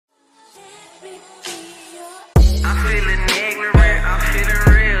I'm feeling ignorant, I'm feeling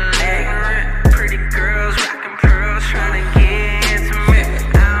real ignorant. Pretty girls rocking pearls, trying to get intimate.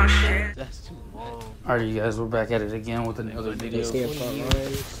 I don't share. That's too long. Alright, you guys, we're back at it again with another video.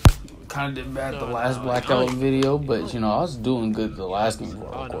 Kind of did bad the last Blackout video, but you know, I was doing good the last game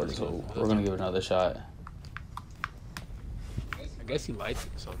before I recorded, so we're gonna give it another shot. I guess he liked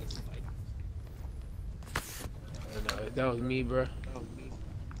it or something. That was me, bro.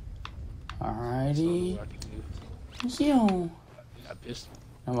 Alrighty. Yo.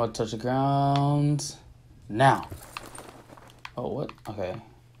 I'm about to touch the ground. Now. Oh, what? Okay.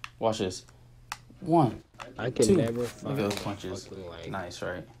 Watch this. One. I can two. never find those punches. Like, nice,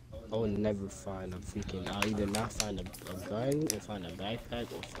 right? I would never find a freaking. I'll either not find a gun, or find a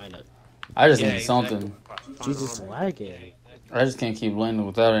backpack, or find a. I just need something. Jesus, lagging. I just can't keep landing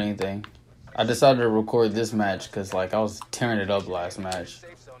without anything. I decided to record this match because, like, I was tearing it up last match.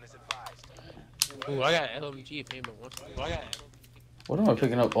 Ooh, I got LMG payment once. What am I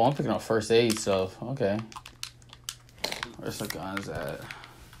picking up? Oh, I'm picking up first aid stuff. Okay. Where's the guns at?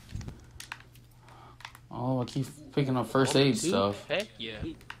 Oh, I keep picking up first aid stuff. Heck yeah.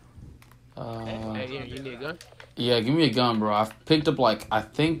 Hey, you need a gun? Yeah, give me a gun, bro. I picked up, like, I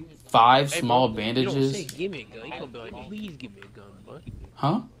think 5 small bandages. You don't say give me a gun. You gonna be like, please give me a gun, bud.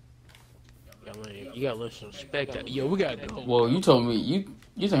 Huh? You gotta let some respect out. Yo, we gotta go. Well, you told me, you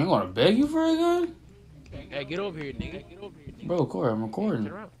think I'm gonna beg you for a gun? Hey, get over here, nigga. Bro, Corey, I'm recording.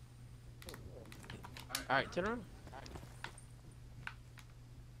 Turn around. Alright, turn around.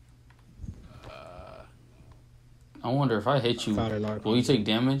 I wonder if I hit you, will you take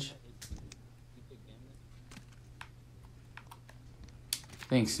damage?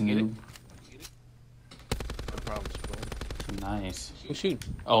 Thanks, noob. No problem, bro. Nice. Who shoot?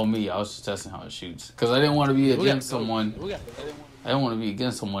 Oh, me. I was just testing how it shoots. Because I didn't want to be against someone. I didn't want to be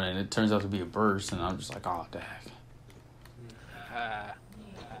against someone, and it turns out to be a burst, and I'm just like, oh, dang.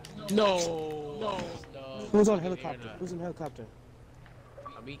 No. Who's on helicopter? Who's in helicopter?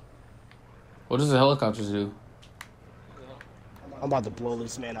 Me. What does the helicopters do? I'm about to blow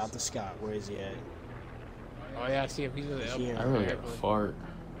this man out the sky. Where is he at? Oh yeah, I see him. He's in the airport. I really got a fart.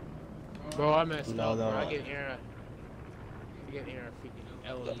 Bro, I messed up. No. I get here a freaking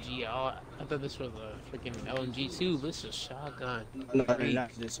LMG. I thought this was a freaking LMG too. This is a shotgun. No,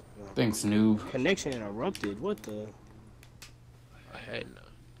 not this. Thanks, noob. Connection interrupted. What the? Hey, no.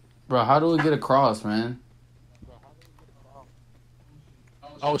 Bro, how do we get across, man?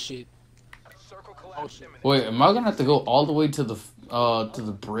 Oh shit. Wait, am I gonna have to go all the way to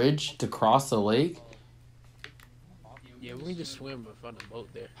the bridge to cross the lake? Yeah, we can just swim in front of the boat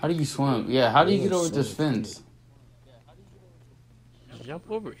there. How do you swim? Yeah, how do you get over this fence? Just jump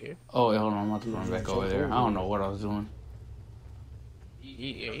over here. Oh, wait, hold on. I'm about to run back over there. I don't know what I was doing.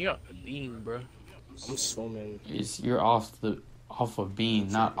 Yeah, you're off the beam, bro. I'm swimming. You're off a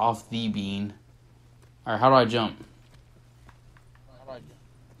bean, not off the bean. All right, how do I jump?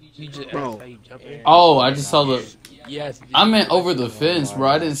 You just Bro. how you jump in. Oh, I just saw the. Yes. I meant over the fence, bro.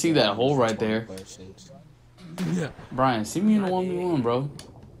 I didn't see that hole right there. Brian, see me in the 1v1, bro.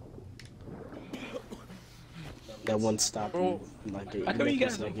 That one stop. Bro, Like I know you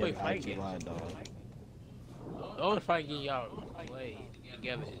guys don't play get fight games. dog. The only fight game y'all play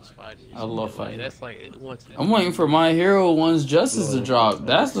together is fighting. I love fighting. That's like once. I'm waiting for My Hero One's Justice to drop.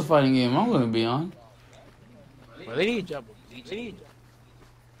 That's the fighting game I'm gonna be on. Well, they need to jump.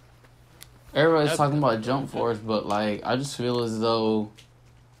 Everybody's talking about Jump Force, but like I just feel as though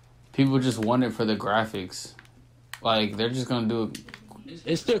people just want it for the graphics. Like they're just gonna do it.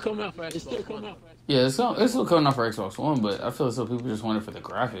 It's still coming out for Xbox One. Yeah, it's still coming out for Xbox One, but I feel as though people just want it for the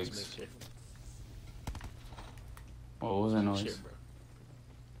graphics. What was that noise? Shit,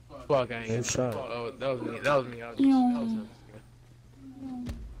 bro. Fuck, I ain't shot. Oh, that was me. I was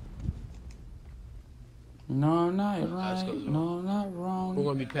No, not right. No, not wrong. We're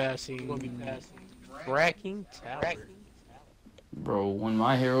gonna be passing. Cracking Tower. Bro, when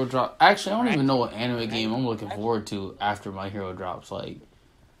My Hero drops... Actually, I don't even know what anime game I'm looking forward to after My Hero drops. Like,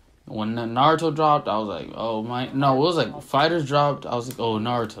 when Naruto dropped, I was like, oh, my... No, it was like Fighters dropped. I was like, oh,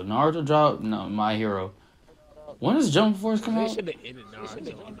 Naruto. Naruto dropped? No, My Hero. When does Jump Force come out? They should have ended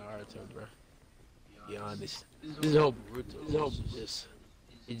Naruto, bro. Be honest. This whole Boruto is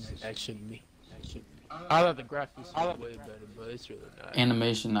just action me. I thought the graphics were way better, but it's really not.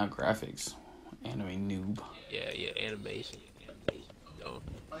 Animation, not graphics. Anime noob. Yeah, animation. Don't.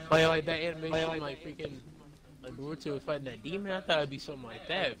 Like that animation, like freaking, like Boruto was fighting that demon. I thought it'd be something like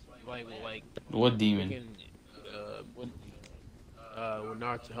that. Like what demon? Freaking, when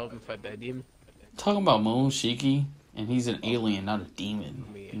Naruto helped him fight that demon. Talking about Moon Shiki, and he's an alien, not a demon.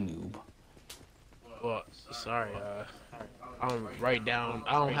 Noob. sorry. I don't write down.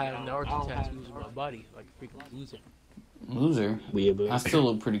 I don't have Naruto tattoos on my body like a freaking loser. Loser. Weird, but I still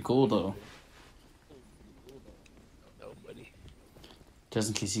look pretty cool though. Nobody. Just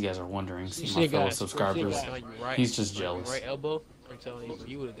in case you guys are wondering, You my should fellow got subscribers. He's just jealous. Right elbow. I'm telling you,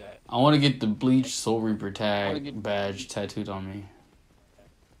 you would have got. I want to get the Bleach Soul Reaper tag badge tattooed on me.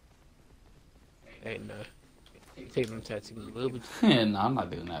 Hey, no. Take them tattoos a little bit. Yeah, no, I'm not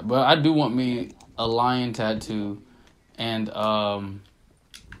doing that. But I do want me a lion tattoo and a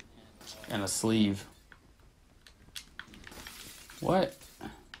sleeve. What?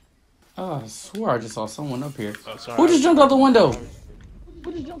 Oh, I swear I just saw someone up here. Oh, sorry. Who just jumped out the window?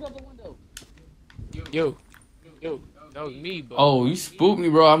 Yo, that was me, bro. Oh, you spooked me,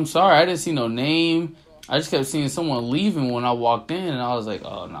 bro. I'm sorry. I didn't see no name. I just kept seeing someone leaving when I walked in, and I was like,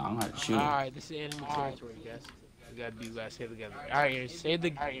 oh, no, I'm not shooting. Alright, this is enemy territory, guys. We gotta say it together. Alright, Aaron, say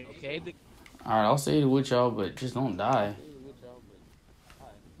the okay? Alright, I'll say it with y'all, but just don't die.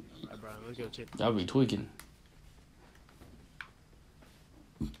 Alright, bro, let's go check. Y'all be tweaking.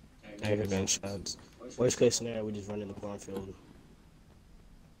 I hear gunshots. Worst case scenario, we just run in the cornfield.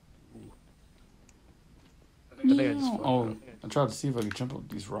 Oh, I tried to see if I could jump up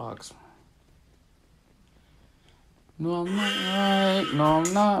these rocks. No, I'm not right. No,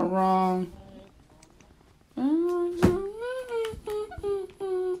 I'm not wrong.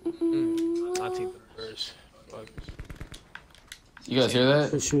 I'll take the first. Fuck. You guys hear that?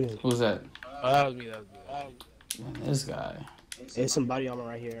 Who's shooting? Who's that? Oh, that was me. Man, this guy. There's some body armor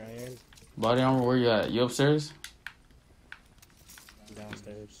right here, Aaron. Body armor, where you at? You upstairs?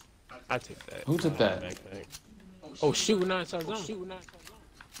 Downstairs. I take that. Who took that? Backpack. Oh, shoot, we're not inside zone.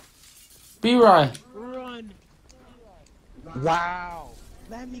 B-Rye. Run. Wow.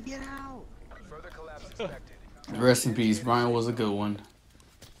 Let me get out. Rest in peace. Brian was a good one.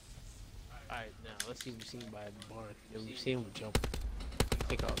 Alright, now let's see what we've seen by the barn. Yeah, we've seen him jump.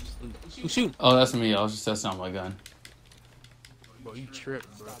 Take off sleep. Who's shooting? Oh, that's me. I was just testing out my gun. Bro, you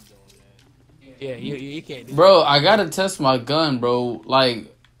tripped, bro. Yeah, you can't do Bro, I gotta test my gun, bro.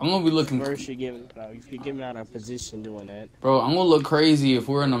 Like, I'm gonna be looking... First, you're giving out a position doing that. Bro, I'm gonna look crazy if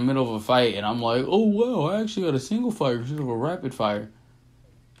we're in the middle of a fight and I'm like, oh, wow, I actually got a single fire instead of a rapid fire.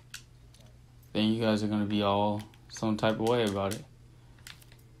 Then you guys are gonna be all some type of way about it.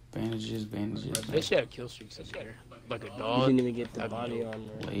 Bandages. They should have kill streaks up there. Like a You dog. didn't even get the body armor.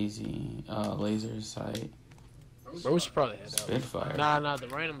 Lazy, laser sight, Bro, we should probably head out. Spitfire. Nah, the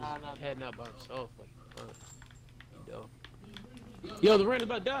random is heading out by himself. Yo, the random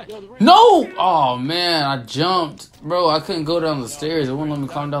about to die. No! Oh, man, I jumped. Bro, I couldn't go down the stairs. It wouldn't let me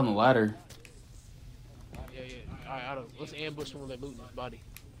climb down the ladder. Yeah. Alright, let's ambush him with that loot in his body.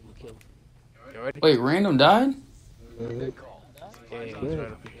 We'll kill him. You ready? Wait, random died? Mm-hmm. Yeah, he's right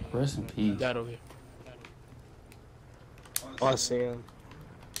up here. Rest in peace. Died over here. Oh, I see him.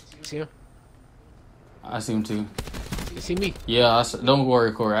 You see him? I see him too. You see me? Yeah, don't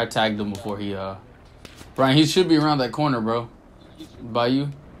worry, Corey. I tagged him before he, Brian, he should be around that corner, bro. By you.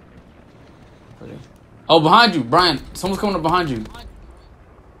 Oh, behind you, Brian. Someone's coming up behind you.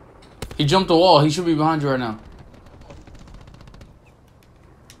 He jumped the wall. He should be behind you right now.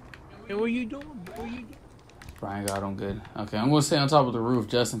 Hey, what are you doing? Brian got him good. Okay, I'm going to stay on top of the roof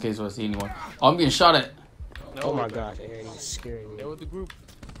just in case I see anyone. Oh, I'm getting shot at. No, Oh my gosh, Aaron, he's scaring me. They're with the group.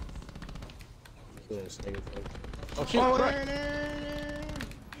 Oh, shit. oh, Brian.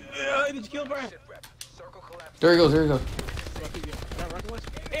 Yeah, did you kill Brian? There he goes.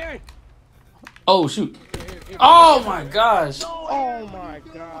 Aaron! Oh, shoot. Oh, my gosh. Oh my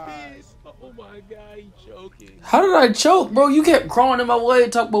god. Oh my god, he's choking. How did I choke, bro? You kept crawling in my way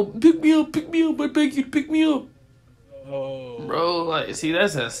and talking about, pick me up, I beg you to pick me up. Oh. Bro, like, see,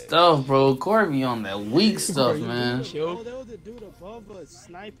 that's that stuff, bro. Corey be on that weak stuff, man. Oh, there was a dude above us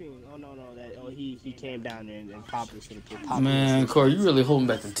sniping. Oh, no. He came down there and popped us with a kid. Man, Corey, you really holding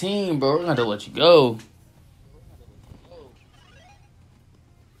back the team, bro. We're going to have to let you go.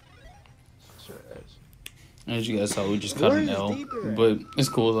 As you guys saw, we just cut an L. But it's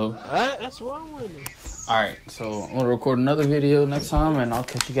cool, though. That's what I wanted. Alright, so I'm going to record another video next time, and I'll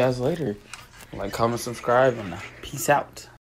catch you guys later. Like, comment, subscribe, and peace out.